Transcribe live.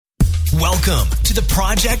Welcome to the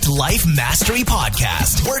Project Life Mastery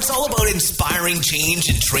Podcast, where it's all about inspiring change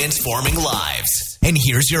and transforming lives. And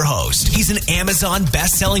here's your host. He's an Amazon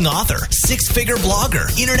best-selling author, six-figure blogger,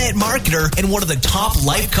 internet marketer, and one of the top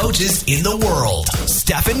life coaches in the world,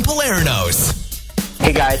 Stefan Palernos.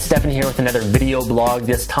 Hey guys, Stefan here with another video blog.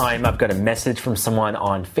 This time I've got a message from someone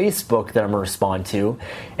on Facebook that I'm going to respond to.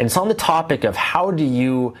 And it's on the topic of how do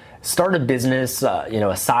you start a business,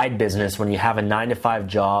 a side business when you have a 9-to-5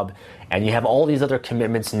 job and you have all these other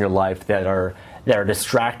commitments in your life that are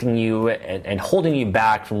distracting you and holding you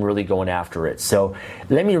back from really going after it. So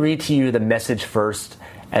let me read to you the message first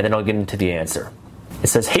and then I'll get into the answer. It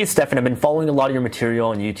says, "Hey Stefan, I've been following a lot of your material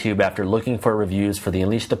on YouTube after looking for reviews for the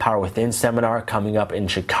Unleash the Power Within seminar coming up in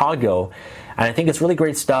Chicago. And I think it's really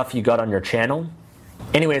great stuff you got on your channel.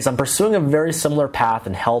 Anyways, I'm pursuing a very similar path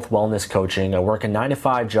in health wellness coaching. I work a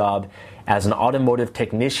 9-to-5 job as an automotive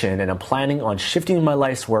technician, and I'm planning on shifting my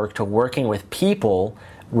life's work to working with people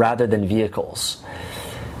rather than vehicles.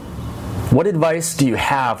 What advice do you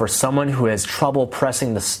have for someone who has trouble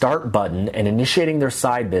pressing the start button and initiating their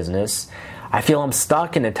side business? I feel I'm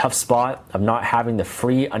stuck in a tough spot of not having the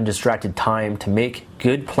free, undistracted time to make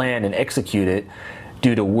good plan and execute it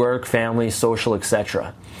due to work, family, social,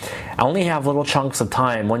 etc. I only have little chunks of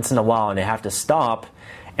time once in a while and I have to stop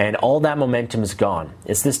and all that momentum is gone.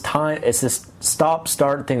 It's this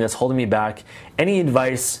stop-start thing that's holding me back. Any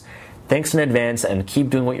advice? Thanks in advance and keep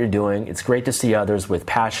doing what you're doing. It's great to see others with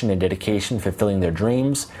passion and dedication fulfilling their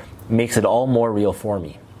dreams. It makes it all more real for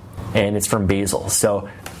me." And it's from Basil. So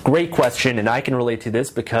great question, and I can relate to this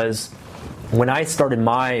because when I started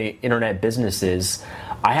my internet businesses,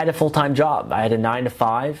 I had a full-time job. I had a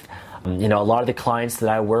 9-to-5. A lot of the clients that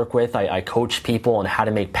I work with, I coach people on how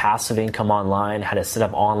to make passive income online, how to set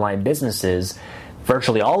up online businesses.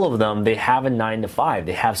 Virtually all of them, they have a 9-to-5.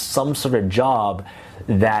 They have some sort of job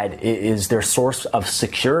that is their source of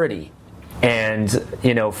security. And,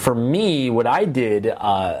 for me, what I did,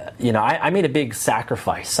 I made a big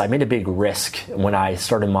sacrifice. I made a big risk when I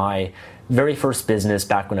started my very first business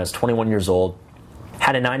back when I was 21 years old.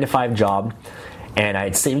 Had a 9-to-5 job, and I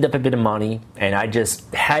had saved up a bit of money, and I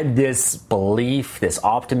just had this belief, this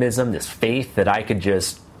optimism, this faith that I can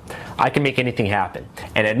make anything happen.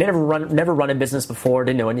 And I'd never run a business before,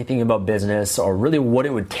 didn't know anything about business or really what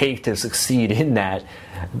it would take to succeed in that,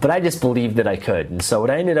 but I just believed that I could. And so what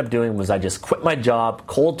I ended up doing was I just quit my job,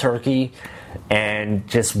 cold turkey, and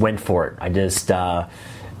just went for it. I just,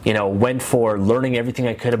 went for learning everything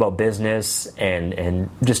I could about business and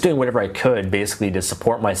just doing whatever I could basically to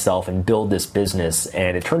support myself and build this business.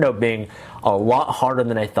 And it turned out being a lot harder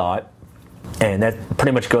than I thought. And that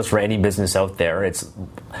pretty much goes for any business out there. It's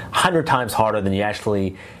 100 times harder than you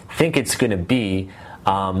actually think it's going to be.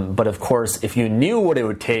 But of course, if you knew what it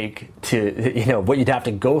would take to, what you'd have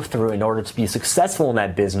to go through in order to be successful in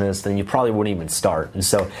that business, then you probably wouldn't even start. And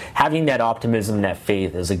so having that optimism and that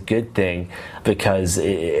faith is a good thing because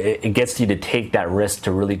it gets you to take that risk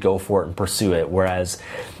to really go for it and pursue it. Whereas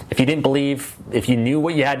if you didn't believe, if you knew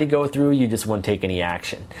what you had to go through, you just wouldn't take any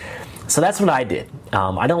action. So that's what I did.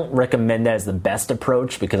 I don't recommend that as the best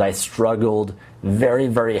approach because I struggled very,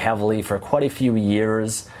 very heavily for quite a few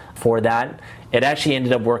years for that. It actually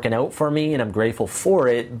ended up working out for me and I'm grateful for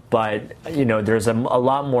it, but there's a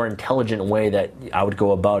lot more intelligent way that I would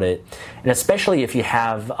go about it. And especially if you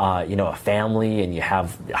have a family and you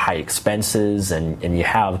have high expenses and you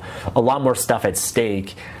have a lot more stuff at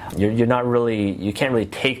stake, you can't really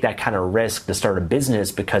take that kind of risk to start a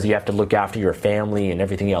business because you have to look after your family and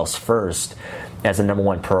everything else first as a number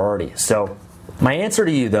one priority. So my answer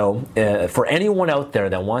to you though, for anyone out there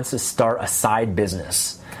that wants to start a side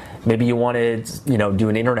business, maybe you want to, do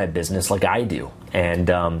an internet business like I do.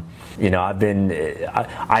 And, I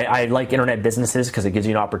like internet businesses because it gives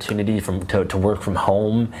you an opportunity to work from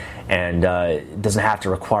home and it doesn't have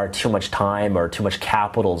to require too much time or too much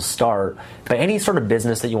capital to start. But any sort of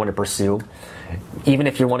business that you want to pursue, even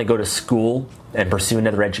if you want to go to school and pursue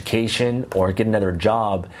another education or get another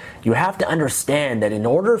job, you have to understand that in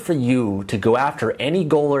order for you to go after any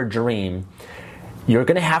goal or dream, you're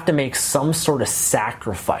going to have to make some sort of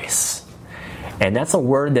sacrifice. And that's a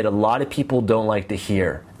word that a lot of people don't like to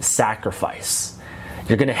hear, sacrifice.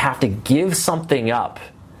 You're going to have to give something up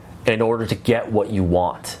in order to get what you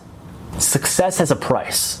want. Success has a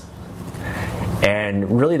price.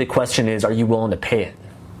 And really the question is, are you willing to pay it?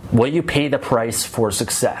 Will you pay the price for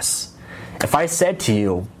success? If I said to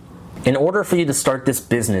you, in order for you to start this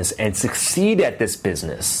business and succeed at this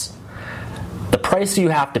business, the price you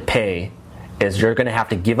have to pay is you're going to have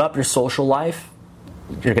to give up your social life.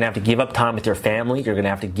 You're going to have to give up time with your family. You're going to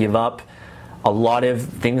have to give up a lot of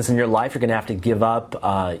things in your life you're going to have to give up,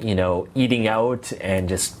 eating out and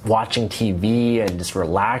just watching TV and just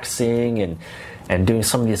relaxing and doing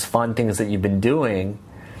some of these fun things that you've been doing,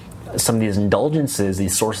 some of these indulgences,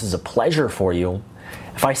 these sources of pleasure for you.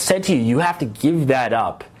 If I said to you, you have to give that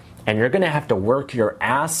up and you're going to have to work your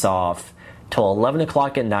ass off till 11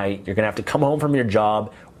 o'clock at night, you're going to have to come home from your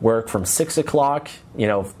job, work from 6 o'clock,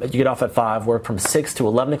 you get off at 5, work from 6 to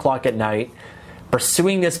 11 o'clock at night,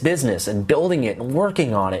 pursuing this business and building it and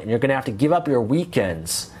working on it, and you're going to have to give up your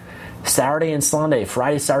weekends, Saturday and Sunday,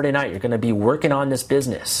 Friday, Saturday night, you're going to be working on this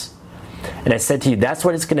business. And I said to you, that's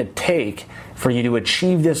what it's going to take for you to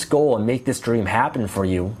achieve this goal and make this dream happen for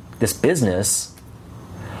you, this business.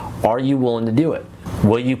 Are you willing to do it?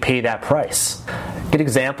 Will you pay that price? A good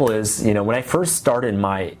example is, when I first started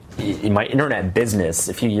my internet business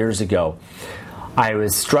a few years ago, I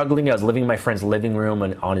was struggling. I was living in my friend's living room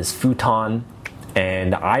on his futon,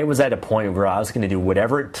 and I was at a point where I was going to do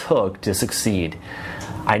whatever it took to succeed.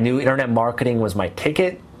 I knew internet marketing was my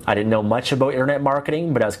ticket. I didn't know much about internet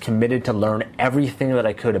marketing, but I was committed to learn everything that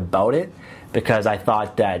I could about it because I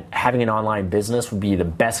thought that having an online business would be the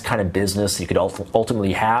best kind of business you could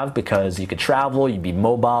ultimately have, because you could travel, you'd be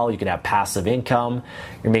mobile, you could have passive income,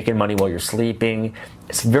 you're making money while you're sleeping.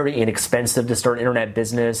 It's very inexpensive to start an internet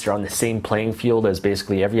business. You're on the same playing field as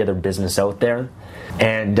basically every other business out there.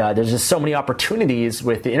 And there's just so many opportunities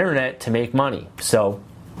with the internet to make money. So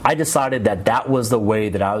I decided that was the way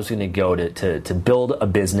that I was going to go to build a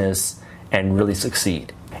business and really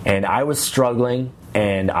succeed. And I was struggling,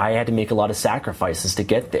 and I had to make a lot of sacrifices to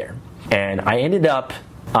get there. And I ended up,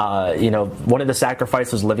 one of the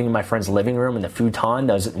sacrifices was living in my friend's living room in the futon.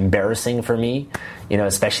 That was embarrassing for me,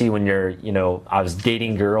 especially when I was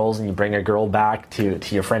dating girls and you bring a girl back to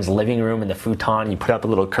your friend's living room in the futon, you put up a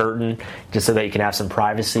little curtain just so that you can have some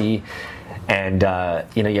privacy. And,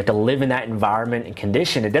 you have to live in that environment and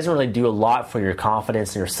condition. It doesn't really do a lot for your confidence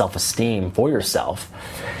and your self-esteem for yourself.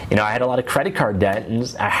 I had a lot of credit card debt,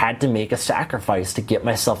 and I had to make a sacrifice to get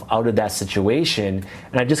myself out of that situation.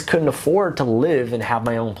 And I just couldn't afford to live and have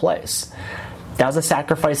my own place. That was a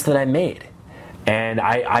sacrifice that I made. And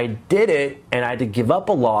I did it, and I had to give up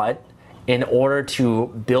a lot in order to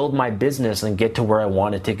build my business and get to where I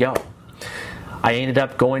wanted to go. I ended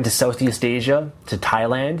up going to Southeast Asia, to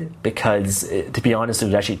Thailand, because, to be honest, it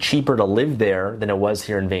was actually cheaper to live there than it was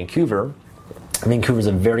here in Vancouver. Vancouver is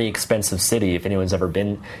a very expensive city. If anyone's ever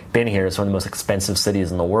been here, it's one of the most expensive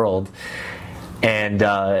cities in the world. And,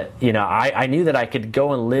 I knew that I could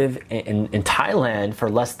go and live in Thailand for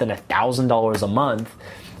less than $1,000 a month,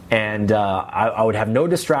 and I would have no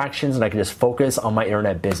distractions, and I could just focus on my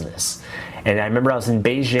internet business. And I remember I was in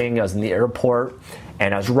Beijing, I was in the airport,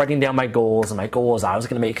 and I was writing down my goals, and my goal was I was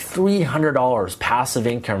going to make $300 passive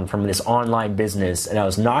income from this online business, and I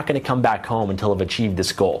was not going to come back home until I've achieved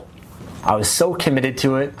this goal. I was so committed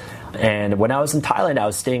to it, and when I was in Thailand, I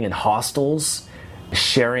was staying in hostels,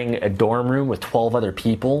 sharing a dorm room with 12 other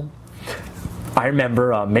people. I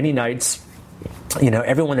remember many nights,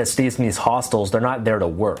 everyone that stays in these hostels, they're not there to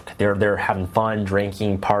work. They're having fun,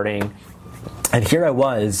 drinking, partying. And here I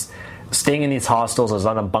was, staying in these hostels. I was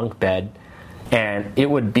on a bunk bed, and it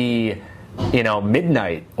would be,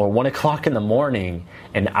 midnight or 1 o'clock in the morning,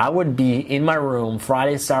 and I would be in my room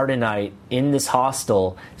Friday, Saturday night in this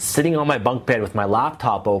hostel, sitting on my bunk bed with my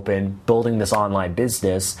laptop open, building this online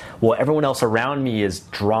business, while everyone else around me is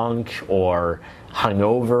drunk or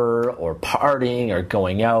hungover or partying or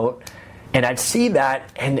going out. And I'd see that,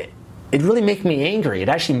 and it really made me angry. It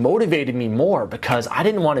actually motivated me more, because I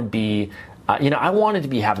didn't want to be I wanted to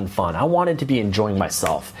be having fun. I wanted to be enjoying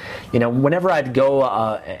myself. Whenever I'd go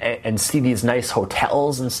and see these nice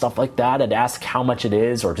hotels and stuff like that, I'd ask how much it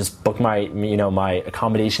is, or just book my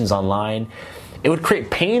accommodations online. It would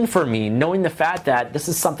create pain for me, knowing the fact that this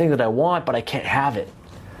is something that I want, but I can't have it.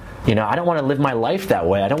 I don't want to live my life that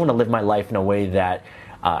way. I don't want to live my life in a way that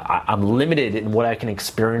I'm limited in what I can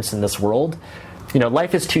experience in this world.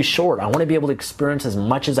 Life is too short. I want to be able to experience as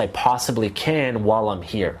much as I possibly can while I'm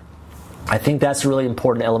here. I think that's a really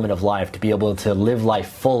important element of life, to be able to live life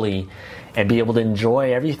fully and be able to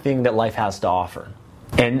enjoy everything that life has to offer.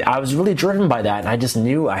 And I was really driven by that, and I just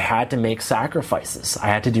knew I had to make sacrifices. I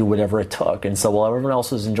had to do whatever it took. And so while everyone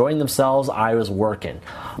else was enjoying themselves, I was working.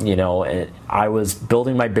 I was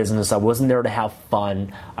building my business. I wasn't there to have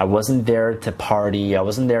fun. I wasn't there to party. I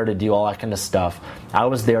wasn't there to do all that kind of stuff. I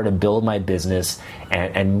was there to build my business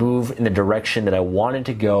and move in the direction that I wanted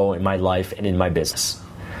to go in my life and in my business.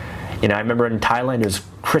 I remember in Thailand, it was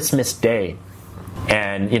Christmas Day,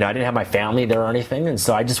 and, I didn't have my family there or anything, and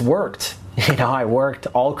so I just worked. I worked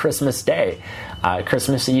all Christmas Day,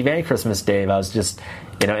 Christmas Eve and Christmas Day. I was just,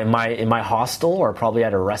 in my hostel or probably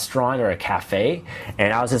at a restaurant or a cafe,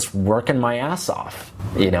 and I was just working my ass off,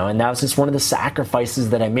 and that was just one of the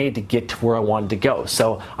sacrifices that I made to get to where I wanted to go.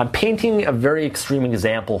 So I'm painting a very extreme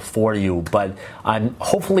example for you, but I'm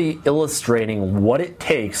hopefully illustrating what it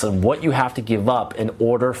takes and what you have to give up in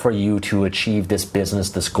order for you to achieve this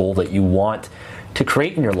business, this goal that you want to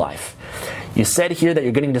create in your life. You said here that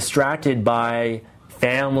you're getting distracted by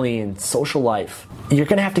family and social life. You're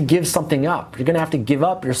going to have to give something up. You're going to have to give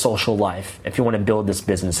up your social life if you want to build this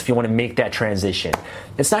business, if you want to make that transition.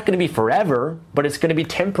 It's not going to be forever, but it's going to be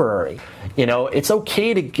temporary. It's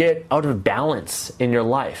okay to get out of balance in your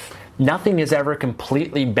life. Nothing is ever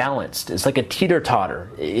completely balanced. It's like a teeter-totter.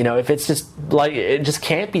 If it's just like, it just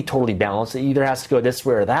can't be totally balanced. It either has to go this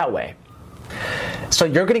way or that way. So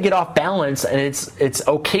you're going to get off balance, and it's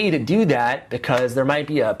okay to do that because there might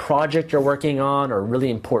be a project you're working on or a really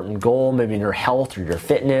important goal, maybe in your health or your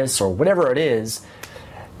fitness or whatever it is.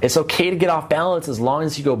 It's okay to get off balance as long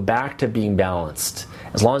as you go back to being balanced,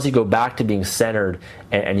 as long as you go back to being centered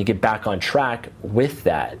and you get back on track with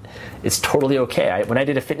that. It's totally okay. When I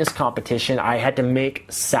did a fitness competition, I had to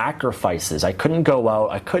make sacrifices. I couldn't go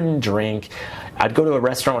out. I couldn't drink. I'd go to a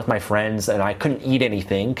restaurant with my friends and I couldn't eat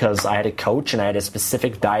anything because I had a coach and I had a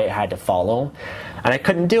specific diet I had to follow, and I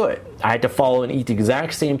couldn't do it. I had to follow and eat the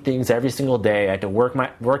exact same things every single day. I had to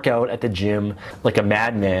work out at the gym like a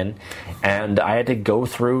madman, and I had to go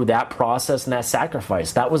through that process and that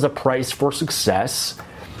sacrifice. That was a price for success,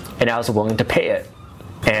 and I was willing to pay it.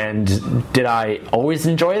 And did I always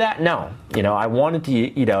enjoy that? No. I wanted to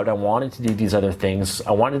eat out. I wanted to do these other things.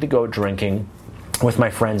 I wanted to go drinking with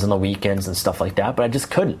my friends on the weekends and stuff like that, but I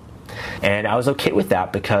just couldn't. And I was okay with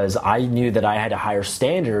that because I knew that I had a higher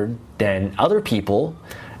standard than other people,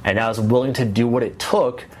 and I was willing to do what it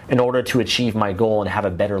took in order to achieve my goal and have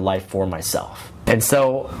a better life for myself. And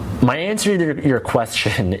so my answer to your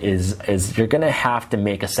question is you're going to have to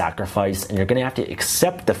make a sacrifice, and you're going to have to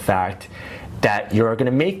accept the fact that you're going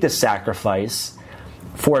to make this sacrifice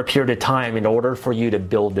for a period of time in order for you to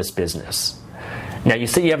build this business. Now, you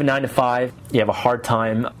say you have a 9-to-5, you have a hard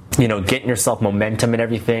time, getting yourself momentum and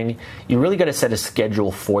everything. You really got to set a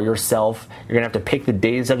schedule for yourself. You're going to have to pick the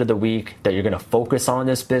days out of the week that you're going to focus on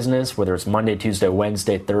this business, whether it's Monday, Tuesday,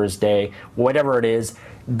 Wednesday, Thursday, whatever it is.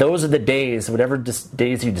 Those are the days, whatever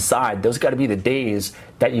days you decide, those got to be the days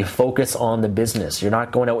that you focus on the business. You're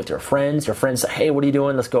not going out with your friends. Your friends say, hey, what are you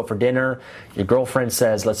doing? Let's go for dinner. Your girlfriend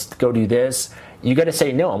says, let's go do this. You got to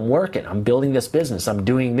say, no, I'm working. I'm building this business. I'm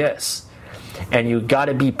doing this. And you got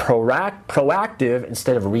to be proactive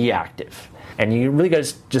instead of reactive. And you really got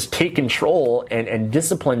to just take control and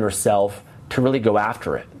discipline yourself to really go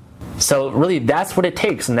after it. So really, that's what it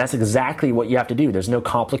takes, and that's exactly what you have to do. There's no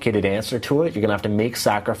complicated answer to it. You're going to have to make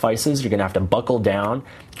sacrifices. You're going to have to buckle down.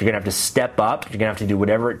 You're going to have to step up. You're going to have to do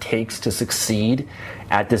whatever it takes to succeed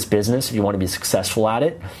at this business if you want to be successful at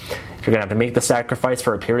it. You're going to have to make the sacrifice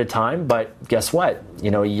for a period of time, but guess what?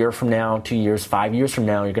 A year from now, 2 years, 5 years from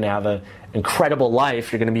now, you're going to have an incredible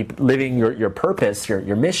life. You're going to be living your purpose,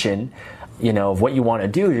 your mission, of what you want to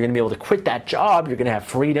do. You're going to be able to quit that job. You're going to have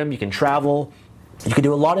freedom. You can travel. You can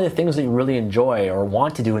do a lot of the things that you really enjoy or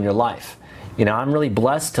want to do in your life. I'm really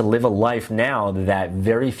blessed to live a life now that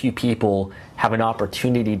very few people have an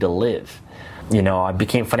opportunity to live. I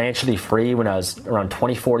became financially free when I was around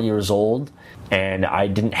 24 years old, and I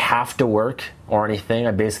didn't have to work or anything.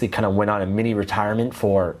 I basically kind of went on a mini retirement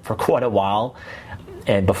for quite a while,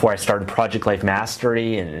 and before I started Project Life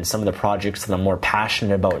Mastery and some of the projects that I'm more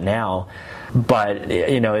passionate about now. But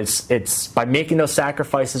it's by making those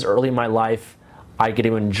sacrifices early in my life, I get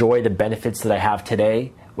to enjoy the benefits that I have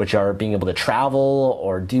today, which are being able to travel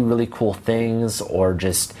or do really cool things or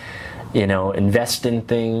just, invest in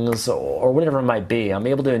things or whatever it might be. I'm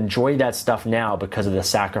able to enjoy that stuff now because of the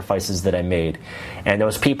sacrifices that I made. And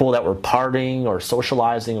those people that were partying or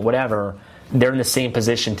socializing, whatever, they're in the same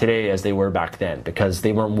position today as they were back then because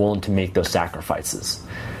they weren't willing to make those sacrifices.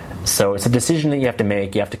 So it's a decision that you have to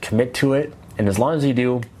make. You have to commit to it. And as long as you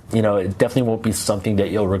do, it definitely won't be something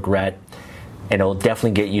that you'll regret. And it'll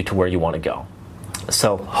definitely get you to where you want to go.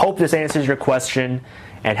 So hope this answers your question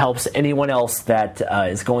and helps anyone else that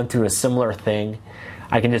is going through a similar thing.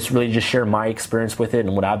 I can just share my experience with it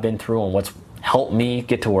and what I've been through and what's helped me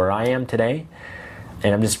get to where I am today.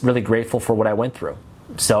 And I'm just really grateful for what I went through.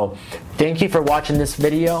 So thank you for watching this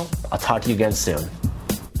video. I'll talk to you again soon.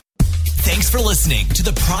 Thanks for listening to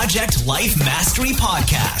the Project Life Mastery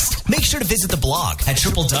Podcast. Make sure to visit the blog at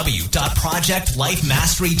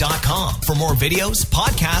www.projectlifemastery.com for more videos,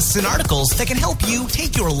 podcasts, and articles that can help you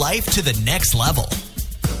take your life to the next level.